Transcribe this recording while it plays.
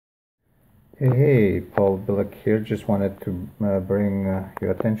Hey, Paul Billick here. Just wanted to bring your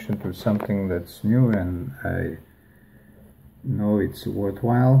attention to something that's new, and I know it's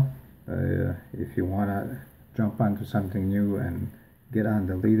worthwhile. If you want to jump onto something new and get on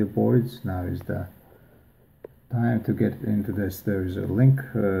the leaderboards, now is the time to get into this. There's a link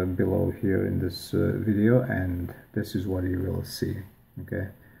below here in this video, and this is what you will see. Okay,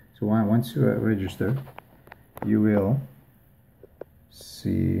 so once you register, you will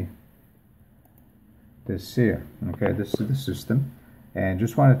see this here. Okay, this is the system, and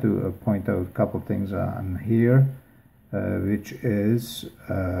just wanted to point out a couple things on here, which is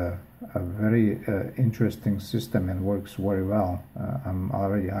a very interesting system and works very well. I'm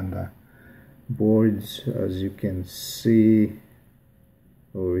already on the boards, as you can see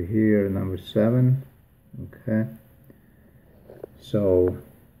over here, number 7. Okay, so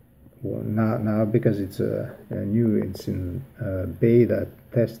now because it's it's in beta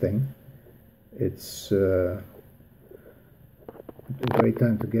testing, it's a great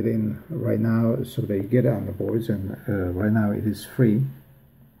time to get in right now so that you get on the boards. And right now it is free.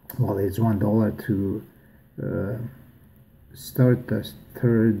 Well, it's $1 to start the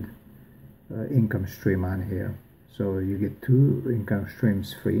third income stream on here. So you get 2 income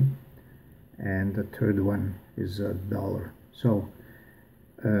streams free, and the third one is $1. So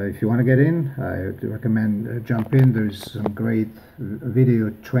if you want to get in, I would recommend jump in. There's some great video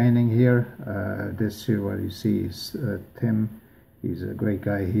training here. This here, what you see is Tim. He's a great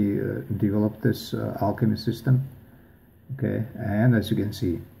guy. He developed this alchemy system. Okay, and as you can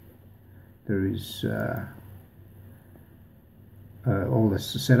see, there is all the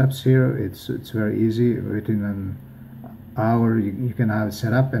setups here. It's very easy. Within an hour, you can have it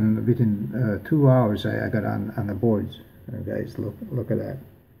set up, and within 2 hours, I got on the boards. Guys, look at that.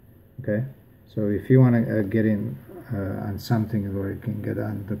 Okay, so if you want to get in on something where you can get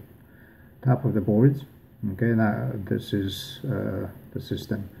on the top of the boards, okay, now this is the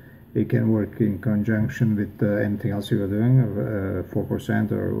system. It can work in conjunction with anything else you're doing,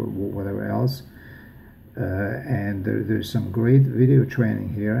 4% or whatever else. And there's some great video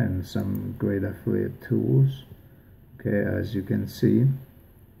training here and some great affiliate tools. Okay, as you can see.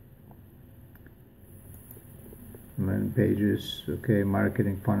 Learn pages, okay,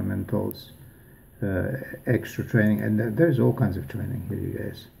 marketing fundamentals, extra training, and there's all kinds of training here, you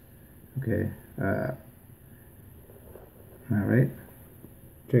guys. Okay, all right,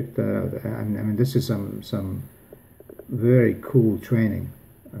 check that out. I mean, this is some very cool training.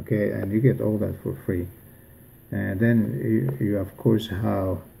 Okay, and you get all that for free. And then you of course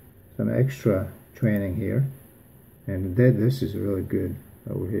have some extra training here, and this is really good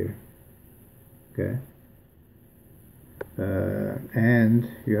over here. Okay. And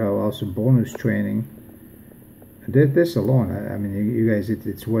you have also bonus training. This alone, I mean, you guys,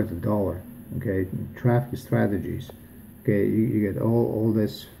 it's worth $1. Okay, traffic strategies. Okay, you get all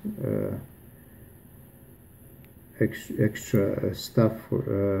this extra stuff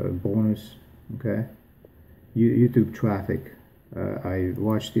for bonus. Okay, YouTube traffic. I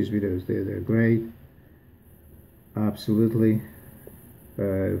watched these videos. They're great. Absolutely,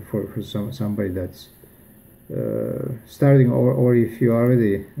 for somebody that's starting, or if you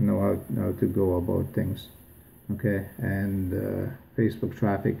already know how to go about things. Okay, and Facebook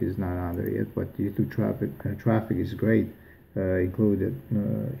traffic is not on there yet, but YouTube traffic is great. Included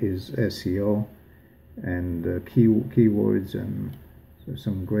is SEO and keywords, and so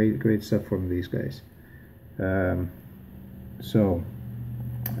some great stuff from these guys. So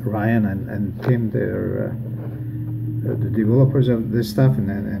Ryan and Tim, they're the developers of this stuff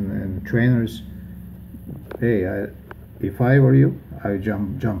and trainers. Hey, if I were you, I would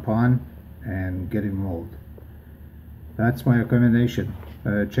jump on and get involved. That's my recommendation.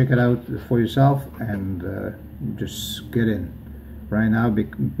 Check it out for yourself, and just get in right now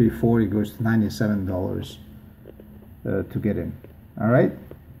before it goes to $97 to get in. All right,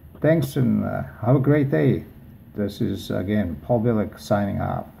 thanks, and have a great day. This is again Paul Billick signing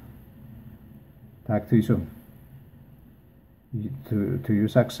off. Talk to you soon. To your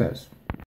success.